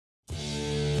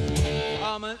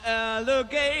I'm an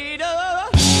alligator.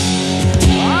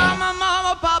 I'm a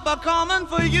mama, papa coming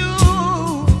for you.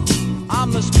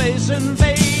 I'm a space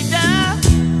invader.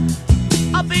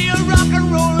 I'll be a rock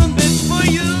and rollin' bitch for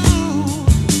you.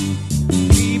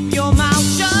 Keep your mouth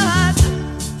shut.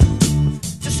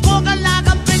 Just walking like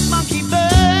a big monkey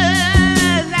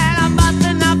bird. And I'm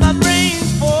busting up my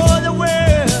brains for the world.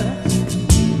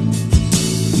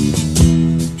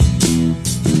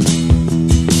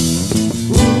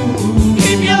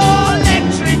 Keep your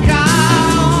electric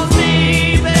eye on me,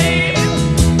 babe.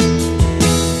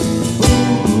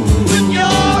 With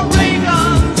your ray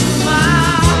gun to my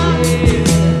head.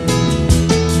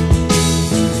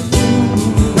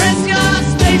 Press your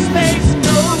space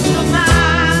nose to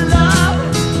my love.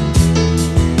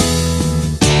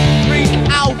 Freak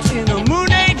out in a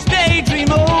moon age daydream,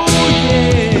 oh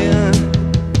yeah.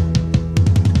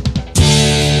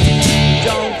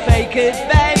 Don't fake it,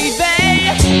 baby.